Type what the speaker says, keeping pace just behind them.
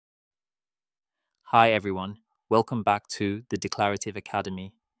Hi everyone, welcome back to the Declarative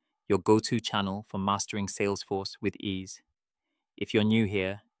Academy, your go-to channel for mastering Salesforce with ease. If you're new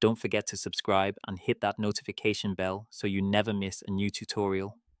here, don't forget to subscribe and hit that notification bell so you never miss a new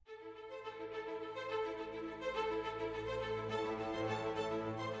tutorial.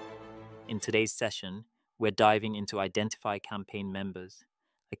 In today's session, we're diving into Identify Campaign Members,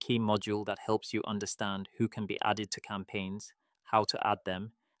 a key module that helps you understand who can be added to campaigns, how to add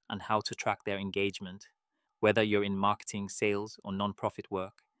them, and how to track their engagement. Whether you're in marketing, sales, or nonprofit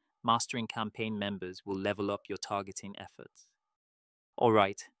work, mastering campaign members will level up your targeting efforts. All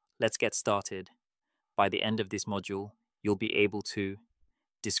right, let's get started. By the end of this module, you'll be able to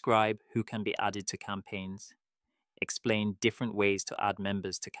describe who can be added to campaigns, explain different ways to add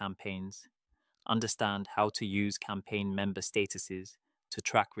members to campaigns, understand how to use campaign member statuses to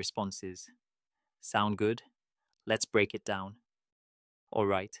track responses. Sound good? Let's break it down. All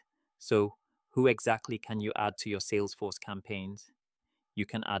right, so who exactly can you add to your Salesforce campaigns? You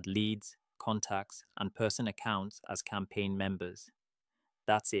can add leads, contacts, and person accounts as campaign members.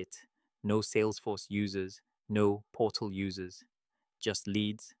 That's it. No Salesforce users, no portal users, just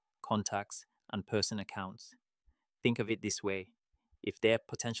leads, contacts, and person accounts. Think of it this way. If they're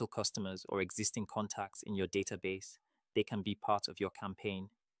potential customers or existing contacts in your database, they can be part of your campaign.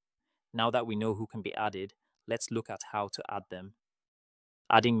 Now that we know who can be added, let's look at how to add them.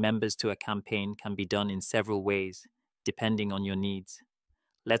 Adding members to a campaign can be done in several ways, depending on your needs.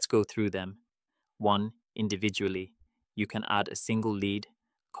 Let's go through them. 1. Individually. You can add a single lead,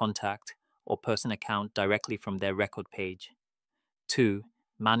 contact, or person account directly from their record page. 2.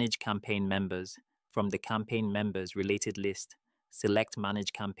 Manage campaign members. From the campaign members related list, select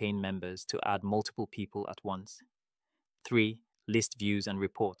Manage campaign members to add multiple people at once. 3. List views and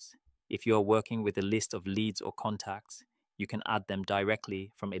reports. If you are working with a list of leads or contacts, you can add them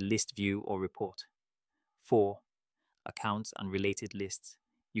directly from a list view or report. 4. Accounts and related lists.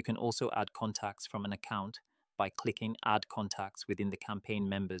 You can also add contacts from an account by clicking Add Contacts within the campaign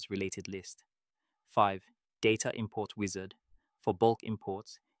members related list. 5. Data Import Wizard. For bulk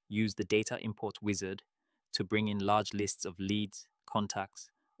imports, use the Data Import Wizard to bring in large lists of leads, contacts,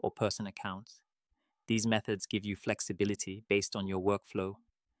 or person accounts. These methods give you flexibility based on your workflow.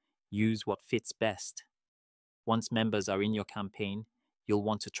 Use what fits best. Once members are in your campaign, you'll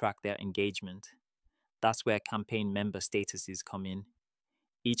want to track their engagement. That's where campaign member statuses come in.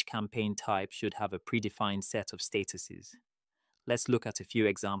 Each campaign type should have a predefined set of statuses. Let's look at a few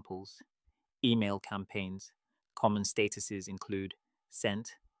examples. Email campaigns. Common statuses include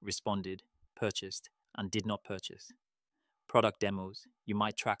sent, responded, purchased, and did not purchase. Product demos. You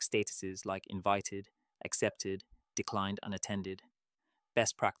might track statuses like invited, accepted, declined, and attended.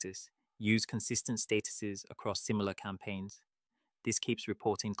 Best practice. Use consistent statuses across similar campaigns. This keeps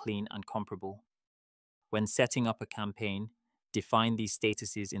reporting clean and comparable. When setting up a campaign, define these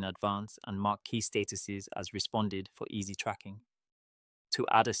statuses in advance and mark key statuses as responded for easy tracking. To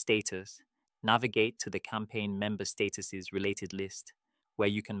add a status, navigate to the campaign member statuses related list, where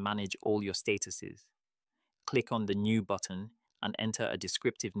you can manage all your statuses. Click on the New button and enter a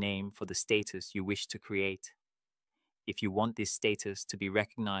descriptive name for the status you wish to create. If you want this status to be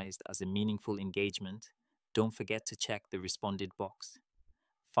recognized as a meaningful engagement, don't forget to check the Responded box.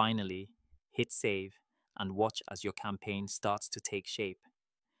 Finally, hit Save and watch as your campaign starts to take shape.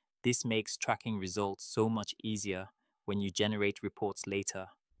 This makes tracking results so much easier when you generate reports later.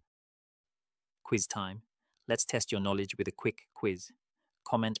 Quiz time. Let's test your knowledge with a quick quiz.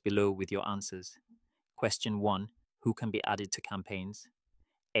 Comment below with your answers. Question 1. Who can be added to campaigns?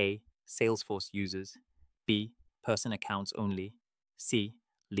 A. Salesforce users. B. Person accounts only. C.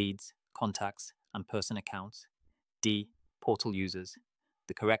 Leads, contacts, and person accounts. D. Portal users.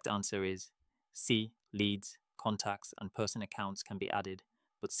 The correct answer is C. Leads, contacts, and person accounts can be added,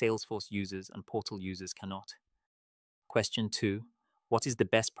 but Salesforce users and portal users cannot. Question 2. What is the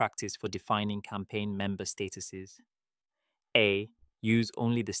best practice for defining campaign member statuses? A. Use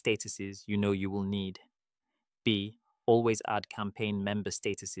only the statuses you know you will need. B. Always add campaign member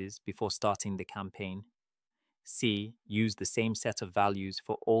statuses before starting the campaign. C. Use the same set of values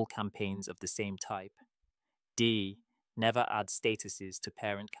for all campaigns of the same type. D. Never add statuses to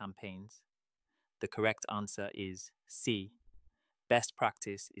parent campaigns. The correct answer is C. Best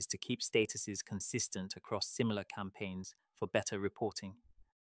practice is to keep statuses consistent across similar campaigns for better reporting.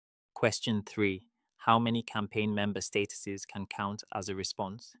 Question 3. How many campaign member statuses can count as a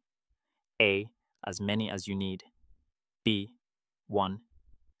response? A. As many as you need. B. 1.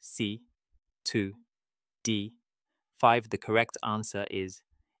 C. 2. D. 5. The correct answer is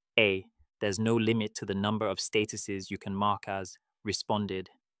A. There's no limit to the number of statuses you can mark as responded.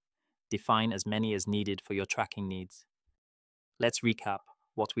 Define as many as needed for your tracking needs. Let's recap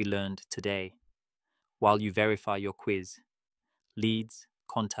what we learned today. While you verify your quiz, leads,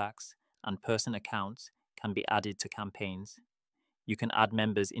 contacts, and person accounts can be added to campaigns. You can add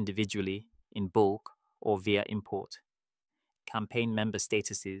members individually, in bulk, or via import. Campaign member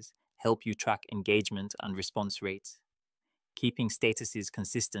statuses help you track engagement and response rates. Keeping statuses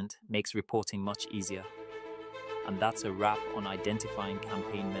consistent makes reporting much easier. And that's a wrap on identifying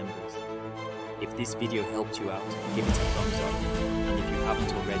campaign members. If this video helped you out, give it a thumbs up. And if you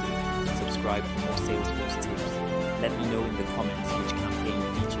haven't already, subscribe for more Salesforce tips. Let me know in the comments which campaign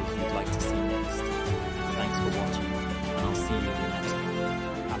features you'd like to see next. Thanks for watching, and I'll see you in the next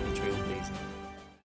one.